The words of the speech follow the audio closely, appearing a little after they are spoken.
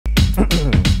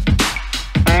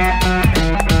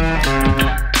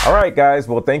All right, guys.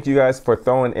 Well, thank you guys for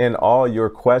throwing in all your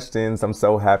questions. I'm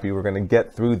so happy we're going to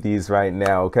get through these right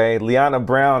now, okay? Liana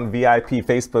Brown, VIP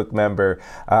Facebook member.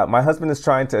 My husband is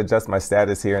trying to adjust my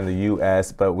status here in the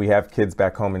U.S., but we have kids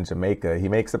back home in Jamaica. He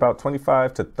makes about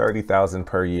 $25,000 to $30,000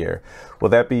 per year. Will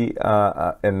that be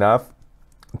enough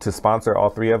to sponsor all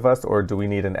three of us, or do we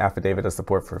need an affidavit of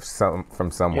support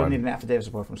from someone? You don't need an affidavit of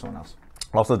support from someone else.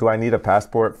 Also, do I need a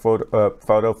passport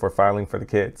photo for filing for the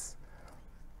kids?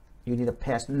 You need a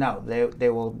pass. No, they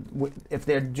will, if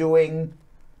they're doing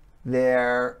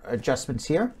their adjustments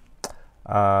here.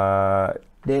 The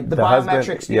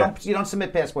biometrics, husband, you don't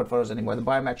submit passport photos anymore. The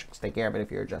biometrics take care of it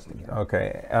if you're adjusting here.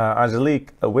 Okay.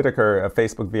 Angelique Whitaker, a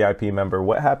Facebook VIP member.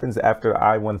 What happens after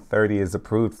I-130 is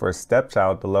approved for a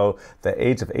stepchild below the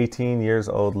age of 18 years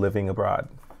old living abroad?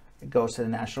 It goes to the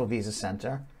National Visa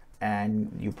Center,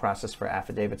 and you process for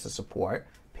affidavits of support,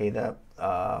 pay the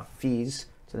fees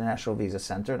to the National Visa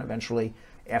Center, and eventually,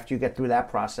 after you get through that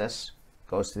process,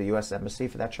 goes to the U.S. Embassy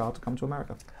for that child to come to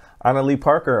America. Annalie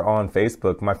Parker on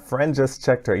Facebook. My friend just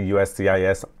checked her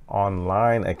USCIS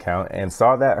online account and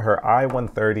saw that her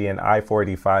I-130 and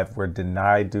I-485 were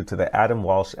denied due to the Adam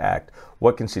Walsh Act.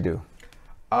 What can she do?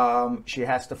 She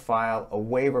has to file a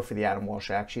waiver for the Adam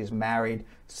Walsh Act. She's married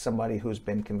to somebody who's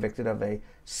been convicted of a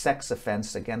sex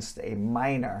offense against a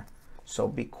minor. So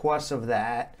because of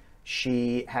that,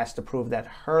 she has to prove that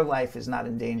her life is not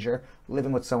in danger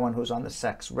living with someone who's on the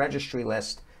sex registry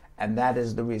list, and that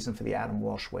is the reason for the Adam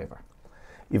Walsh waiver.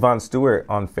 Yvonne Stewart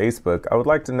on Facebook. I would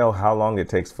like to know how long it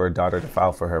takes for a daughter to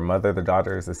file for her mother. The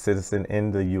daughter is a citizen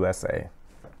in the USA.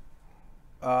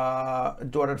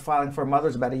 Daughter filing for a mother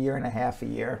is about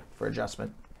 1.5 years for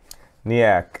adjustment.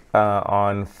 Niak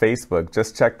on Facebook.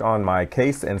 Just checked on my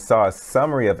case and saw a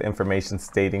summary of information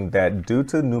stating that due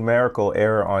to numerical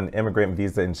error on immigrant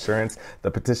visa insurance, the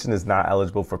petition is not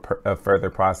eligible for further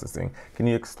processing. Can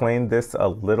you explain this a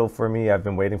little for me? I've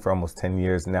been waiting for almost 10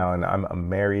 years now, and I'm a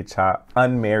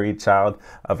unmarried child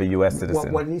of a U.S.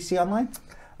 citizen. What did he see online?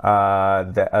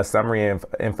 A summary of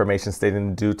information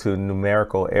stating due to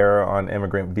numerical error on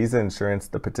immigrant visa insurance,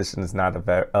 the petition is not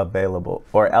available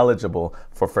or eligible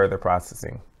for further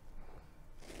processing.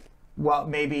 Well,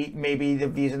 maybe the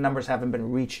visa numbers haven't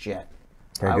been reached yet.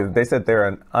 Okay, they said they're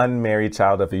an unmarried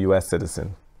child of a U.S.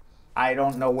 citizen. I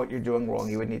don't know what you're doing wrong.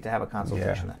 You would need to have a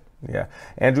consultation then. Yeah.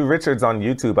 Andrew Richards on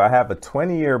YouTube. I have a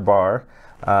 20-year bar.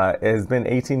 It has been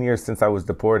 18 years since I was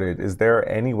deported. Is there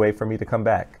any way for me to come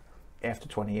back? After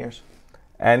 20 years.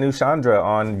 Anushandra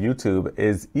on YouTube.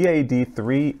 Is EAD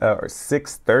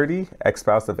 630,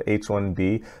 ex-spouse of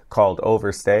H-1B, called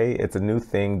overstay? It's a new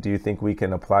thing. Do you think we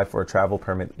can apply for a travel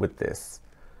permit with this?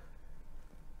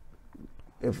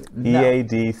 No.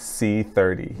 EAD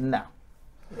C30. No.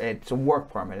 It's a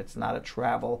work permit. It's not a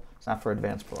travel. It's not for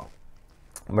advance parole.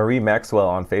 Marie Maxwell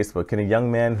on Facebook. Can a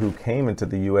young man who came into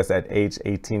the U.S. at age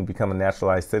 18 become a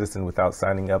naturalized citizen without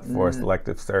signing up for a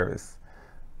selective service?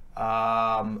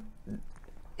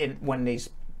 When he's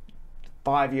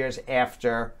 5 years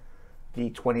after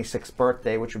the 26th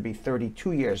birthday, which would be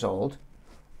 32 years old,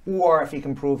 or if he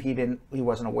can prove he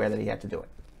wasn't aware that he had to do it.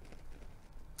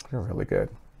 You're really good.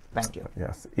 Thank you.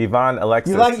 Yes. Yvonne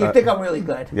Alexis. You think I'm really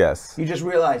good? Yes. You just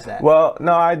realized that. Well,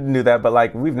 no, I knew that, but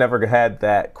like we've never had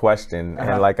that question,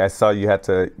 and like I saw you had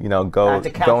to,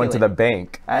 go into the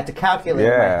bank. I had to calculate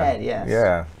in my head. Yes.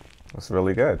 Yeah. That's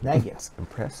really good. Thank you. That's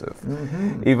impressive.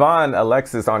 Yvonne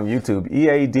Alexis on YouTube.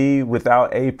 EAD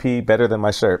without AP, better than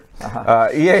my shirt.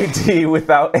 EAD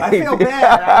without AP. I feel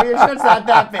bad. I mean, your shirt's not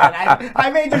that bad. I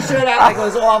made your shirt out like it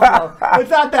was awful. It's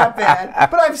not that bad,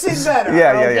 but I've seen better.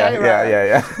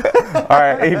 Yeah. All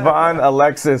right, Yvonne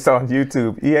Alexis on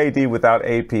YouTube. EAD without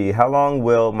AP. How long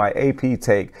will my AP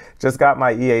take? Just got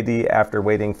my EAD after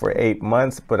waiting for 8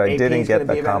 months, but I didn't get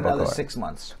the combo card. Another card. 6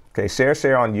 months. Okay,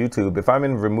 share on YouTube. If I'm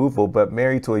in removal but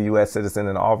married to a U.S. citizen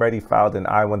and already filed an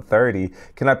I-130,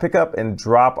 can I pick up and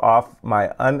drop off my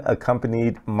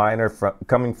unaccompanied minor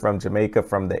coming from Jamaica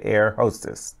from the air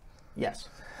hostess? Yes.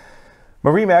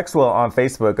 Marie Maxwell on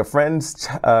Facebook. A friend's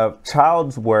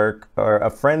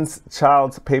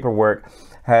child's paperwork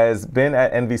has been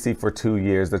at NVC for 2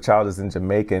 years. The child is in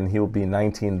Jamaica and he will be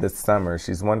 19 this summer.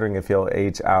 She's wondering if he'll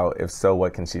age out. If so,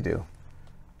 what can she do?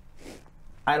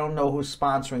 I don't know who's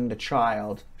sponsoring the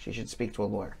child. She should speak to a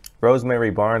lawyer.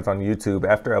 Rosemary Barnes on YouTube.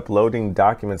 After uploading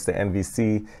documents to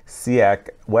NVC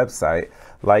SEAC website,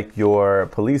 like your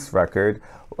police record,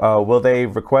 will they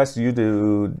request you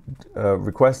do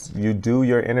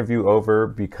your interview over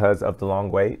because of the long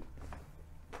wait?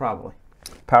 Probably.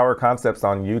 Power Concepts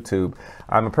on YouTube.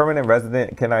 I'm a permanent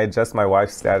resident. Can I adjust my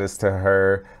wife's status to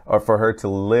her or for her to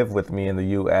live with me in the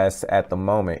U.S. at the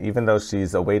moment, even though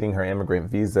she's awaiting her immigrant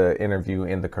visa interview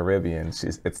in the Caribbean?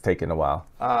 It's taken a while.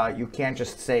 You can't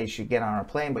just say she get on a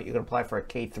plane, but you can apply for a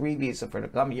K3 visa for her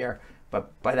to come here.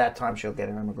 But by that time, she'll get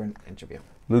an immigrant interview.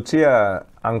 Lucia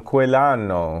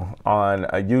Anquilano on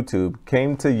YouTube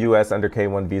came to U.S. under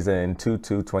K1 visa in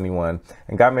 2/2/21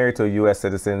 and got married to a U.S.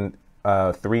 citizen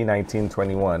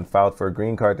 3/19/21, filed for a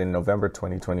green card in November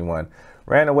 2021.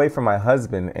 Ran away from my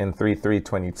husband in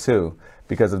 3/3/22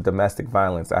 because of domestic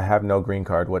violence. I have no green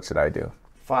card. What should I do?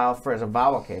 File for as a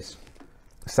VAWA case.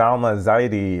 Salma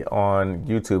Zaidi on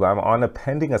YouTube. I'm on a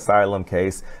pending asylum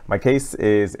case. My case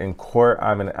is in court.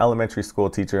 I'm an elementary school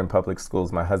teacher in public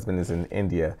schools. My husband is in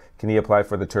India. Can he apply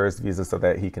for the tourist visa so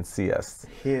that he can see us?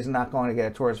 He is not going to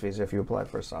get a tourist visa if you apply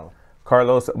for asylum.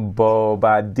 Carlos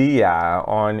Bobadilla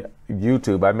on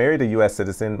YouTube. I married a U.S.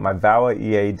 citizen. My VAWA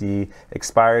EAD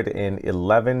expired in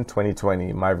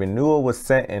 11/2020. My renewal was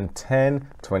sent in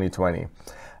 10/2020.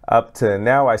 Up to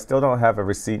now, I still don't have a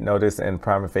receipt notice and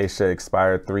prima facie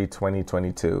expired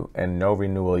 3/2022 and no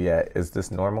renewal yet. Is this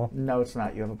normal? No, it's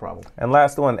not. You have a problem. And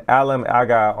last one, Alam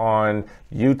Aga on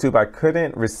YouTube. I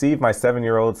couldn't receive my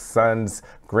 7-year-old son's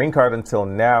green card until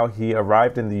now. He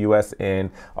arrived in the U.S.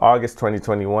 in August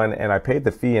 2021 and I paid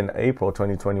the fee in April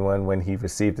 2021 when he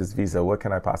received his visa. What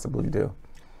can I possibly do?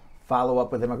 Follow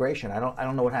up with immigration. I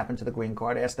don't know what happened to the green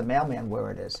card. Ask the mailman where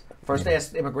it is. First,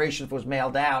 ask immigration if it was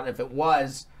mailed out. If it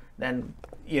was, then,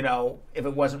 you know, if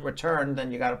it wasn't returned,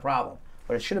 then you got a problem.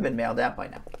 But it should have been mailed out by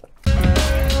now.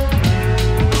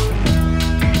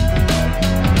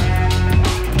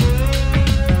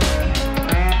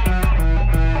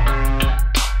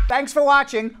 Thanks for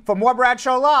watching. For more Brad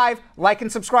Show Live, like and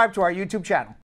subscribe to our YouTube channel.